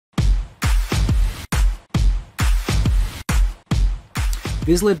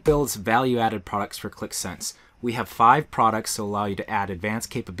Vizlib builds value-added products for Qlik Sense. We have 5 products that allow you to add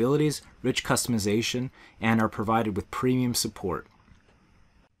advanced capabilities, rich customization, and are provided with premium support.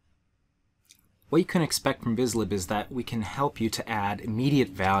 What you can expect from Vizlib is that we can help you to add immediate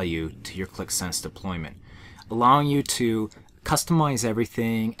value to your Qlik Sense deployment, allowing you to customize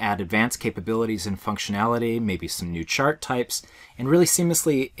everything, add advanced capabilities and functionality, maybe some new chart types, and really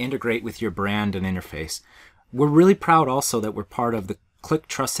seamlessly integrate with your brand and interface. We're really proud also that we're part of the Qlik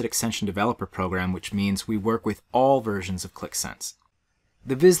Trusted Extension Developer Program, which means we work with all versions of Qlik Sense.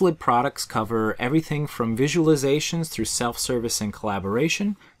 The Vizlib products cover everything from visualizations through self-service and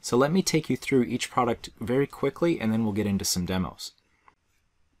collaboration, so let me take you through each product very quickly and then we'll get into some demos.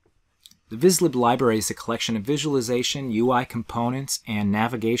 The Viz Lib Library is a collection of visualization, UI components, and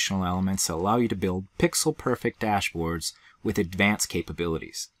navigational elements that allow you to build pixel-perfect dashboards with advanced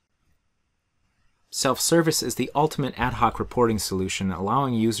capabilities. Self-service is the ultimate ad hoc reporting solution,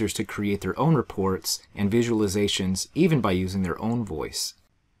 allowing users to create their own reports and visualizations even by using their own voice.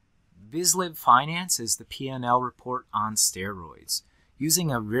 Vizlib Finance is the P&L report on steroids.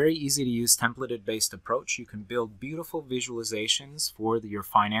 Using a very easy-to-use templated-based approach, you can build beautiful visualizations for your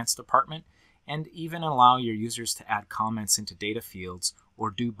finance department and even allow your users to add comments into data fields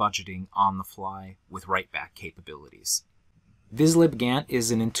or do budgeting on the fly with write-back capabilities. Vizlib Gantt is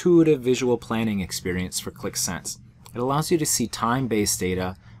an intuitive visual planning experience for Qlik Sense. It allows you to see time-based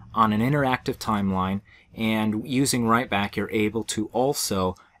data on an interactive timeline, and using write-back you're able to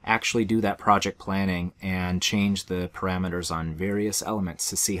also actually do that project planning and change the parameters on various elements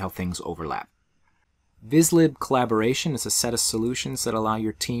to see how things overlap. Vizlib Collaboration is a set of solutions that allow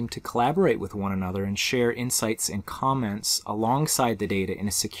your team to collaborate with one another and share insights and comments alongside the data in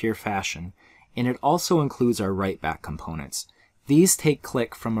a secure fashion, and it also includes our write-back components. These take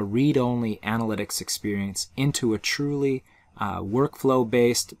Qlik from a read-only analytics experience into a truly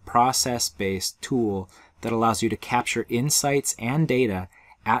workflow-based, process-based tool that allows you to capture insights and data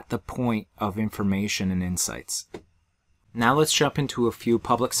at the point of information and insights. Now let's jump into a few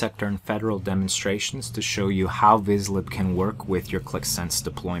public sector and federal demonstrations to show you how Vizlib can work with your Qlik Sense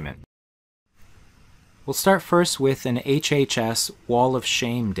deployment. We'll start first with an HHS wall of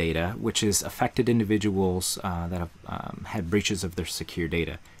shame data, which is affected individuals that have had breaches of their secure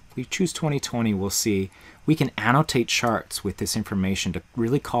data. If we choose 2020, we'll see we can annotate charts with this information to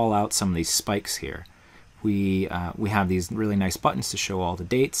really call out some of these spikes here. We have these really nice buttons to show all the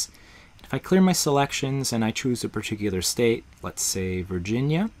dates. If I clear my selections and I choose a particular state, let's say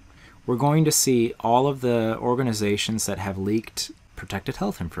Virginia, we're going to see all of the organizations that have leaked protected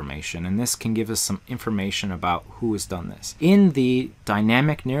health information, and this can give us some information about who has done this. In the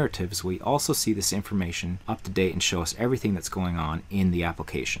dynamic narratives, we also see this information up to date and show us everything that's going on in the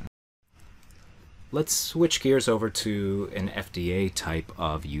application. Let's switch gears over to an FDA type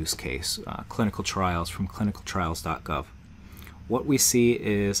of use case, clinical trials from clinicaltrials.gov. What we see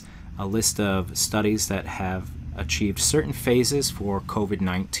is a list of studies that have achieved certain phases for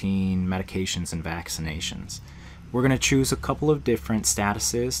COVID-19 medications and vaccinations. We're going to choose a couple of different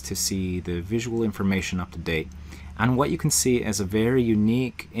statuses to see the visual information up to date. And what you can see is a very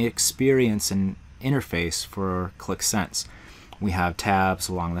unique experience and interface for Qlik Sense. We have tabs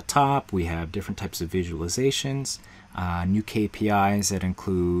along the top, we have different types of visualizations, new KPIs that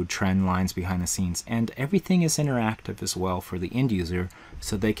include trend lines behind the scenes, and everything is interactive as well for the end user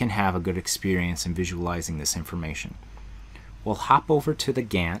so they can have a good experience in visualizing this information. We'll hop over to the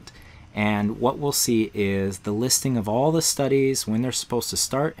Gantt, and what we'll see is the listing of all the studies, when they're supposed to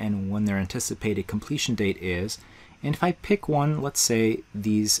start and when their anticipated completion date is. And if I pick one, let's say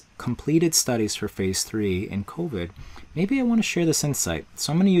these completed studies for phase 3 in COVID, maybe I want to share this insight.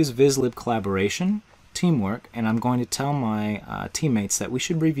 So I'm going to use Vizlib Collaboration, Teamwork, and I'm going to tell my teammates that we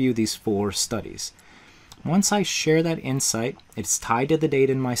should review these 4 studies. Once I share that insight, it's tied to the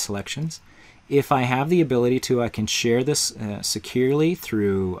data in my selections. If I have the ability to, I can share this securely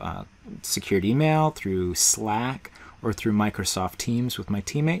through secured email, through Slack, or through Microsoft Teams with my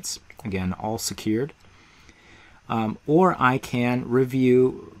teammates. Again, all secured. Or I can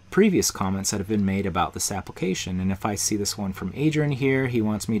review previous comments that have been made about this application. And if I see this one from Adrian here, he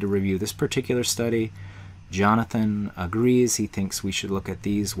wants me to review this particular study. Jonathan agrees. He thinks we should look at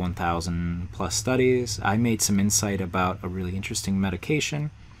these 1,000 plus studies. I made some insight about a really interesting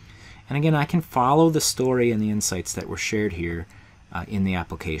medication. And again, I can follow the story and the insights that were shared here in the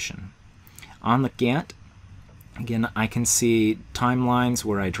application. On the Gantt, again, I can see timelines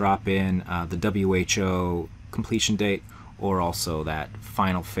where I drop in the WHO completion date or also that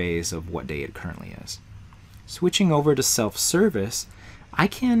final phase of what day it currently is. Switching over to self-service, I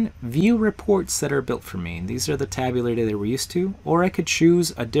can view reports that are built for me. These are the tabular data we're used to, or I could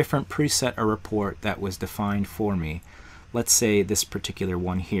choose a different preset or report that was defined for me. Let's say this particular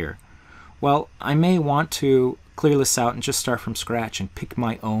one here. Well, I may want to clear this out and just start from scratch and pick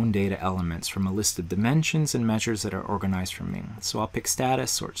my own data elements from a list of dimensions and measures that are organized for me. So I'll pick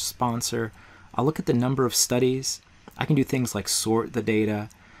status or sponsor. I'll look at the number of studies. I can do things like sort the data.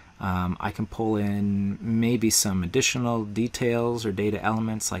 I can pull in maybe some additional details or data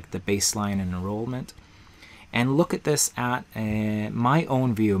elements like the baseline and enrollment, and look at this at my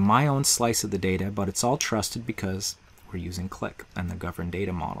own view, my own slice of the data, but it's all trusted because we're using Qlik and the governed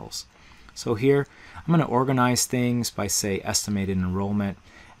data models. So here I'm going to organize things by, say, estimated enrollment,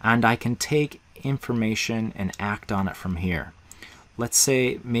 and I can take information and act on it from here. Let's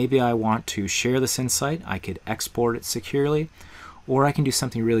say maybe I want to share this insight. I could export it securely, or I can do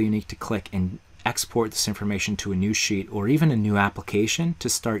something really unique to Qlik and export this information to a new sheet or even a new application to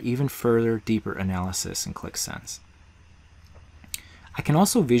start even further, deeper analysis in Qlik Sense. I can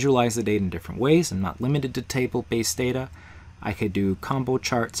also visualize the data in different ways. I'm not limited to table-based data. I could do combo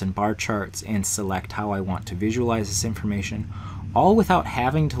charts and bar charts and select how I want to visualize this information, all without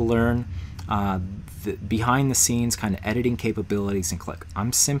having to learn the behind-the-scenes kind of editing capabilities in Qlik.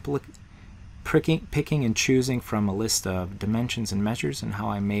 I'm simply picking and choosing from a list of dimensions and measures and how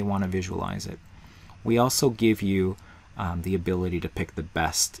I may want to visualize it. We also give you the ability to pick the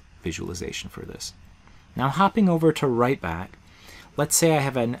best visualization for this. Now, hopping over to Writeback, let's say I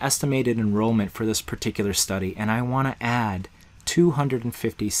have an estimated enrollment for this particular study and I want to add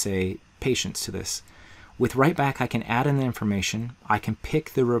 250, say, patients to this. With Writeback, I can add in the information. I can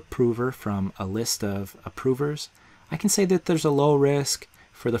pick the approver from a list of approvers. I can say that there's a low risk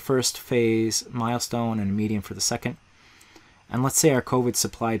for the first phase milestone and a medium for the second. And let's say our COVID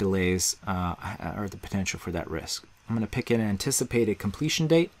supply delays are the potential for that risk. I'm going to pick an anticipated completion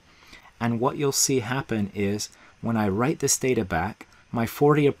date, and what you'll see happen is when I write this data back, my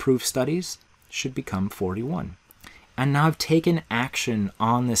 40 approved studies should become 41. And now I've taken action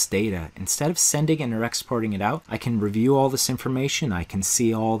on this data. Instead of sending it or exporting it out, I can review all this information. I can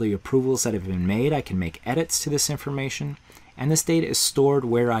see all the approvals that have been made. I can make edits to this information. And this data is stored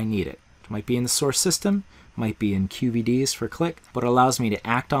where I need it. It might be in the source system, might be in QVDs for Qlik, but it allows me to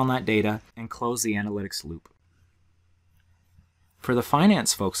act on that data and close the analytics loop. For the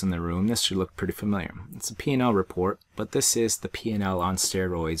finance folks in the room, this should look pretty familiar. It's a P&L report, but this is the P&L on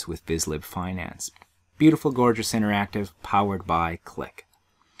steroids with Viz Lib Finance. Beautiful, gorgeous, interactive, powered by Qlik.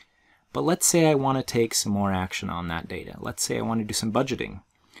 But let's say I want to take some more action on that data. Let's say I want to do some budgeting.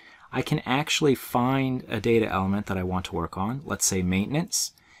 I can actually find a data element that I want to work on, let's say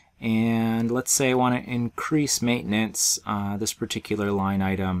maintenance, and let's say I want to increase maintenance, this particular line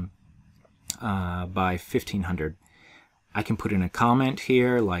item, by 1,500. I can put in a comment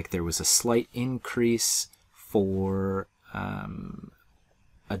here, like there was a slight increase for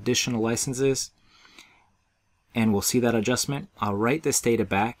additional licenses, and we'll see that adjustment. I'll write this data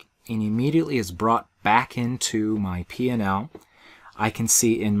back, and immediately it's brought back into my P&L. I can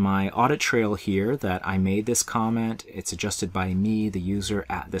see in my audit trail here that I made this comment. It's adjusted by me, the user,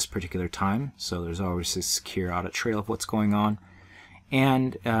 at this particular time. So there's always a secure audit trail of what's going on.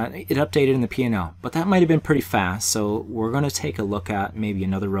 And it updated in the P&L. But that might have been pretty fast. So we're going to take a look at maybe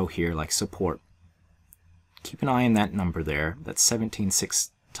another row here, like support. Keep an eye on that number there. That's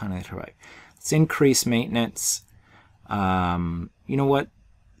 17,600. Let's increase maintenance. You know what?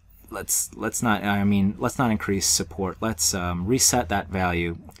 Let's not increase support. Let's reset that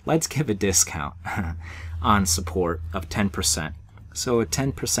value. Let's give a discount on support of 10%. So a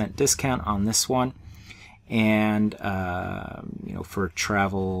 10% discount on this one, and for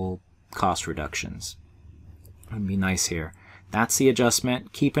travel cost reductions. It would be nice here. That's the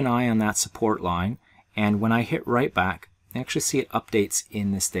adjustment. Keep an eye on that support line, and when I hit Writeback, I actually see it updates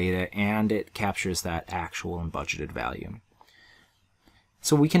in this data and it captures that actual and budgeted value.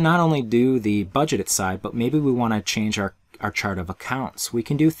 So we can not only do the budgeted side, but maybe we want to change our chart of accounts. We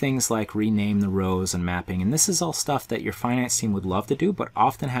can do things like rename the rows and mapping, and this is all stuff that your finance team would love to do, but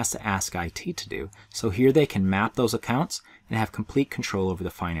often has to ask IT to do. So here they can map those accounts and have complete control over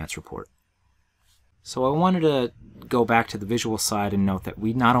the finance report. So I wanted to go back to the visual side and note that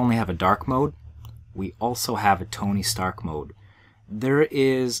we not only have a dark mode, we also have a Tony Stark mode. There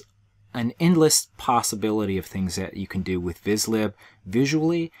is an endless possibility of things that you can do with Vizlib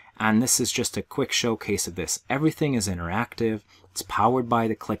visually, and this is just a quick showcase of this. Everything is interactive, it's powered by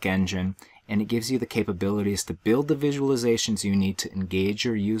the Qlik engine, and it gives you the capabilities to build the visualizations you need to engage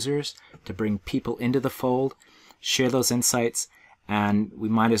your users, to bring people into the fold, share those insights, And we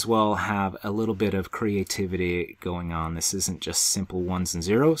might as well have a little bit of creativity going on. This isn't just simple ones and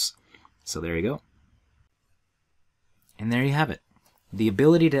zeros. So there you go. And there you have it. The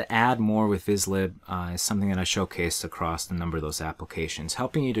ability to add more with Vizlib is something that I showcased across a number of those applications,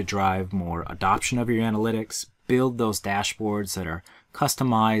 helping you to drive more adoption of your analytics, build those dashboards that are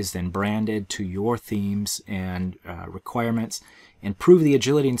customized and branded to your themes and requirements, improve the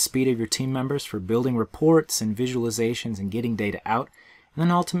agility and speed of your team members for building reports and visualizations and getting data out, and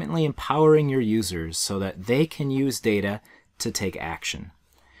then ultimately empowering your users so that they can use data to take action.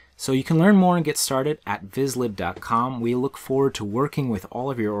 So you can learn more and get started at vizlib.com. We look forward to working with all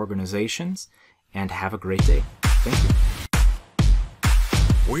of your organizations, and have a great day. Thank you.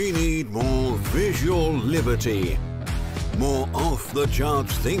 We need more visual liberty, more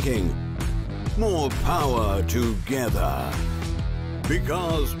off-the-charts thinking, more power together.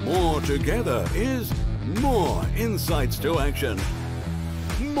 Because more together is more insights to action,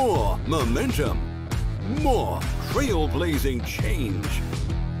 more momentum, more trailblazing change.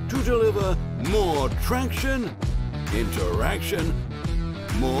 To deliver more traction, interaction,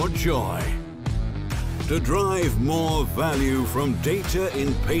 more joy. To drive more value from data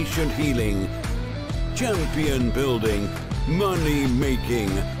in patient healing, champion building, money making,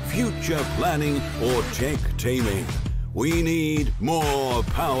 future planning, or tech taming. We need more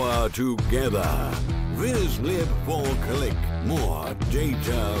power together. Viz Lib for Qlik. More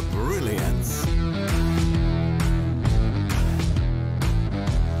data brilliance.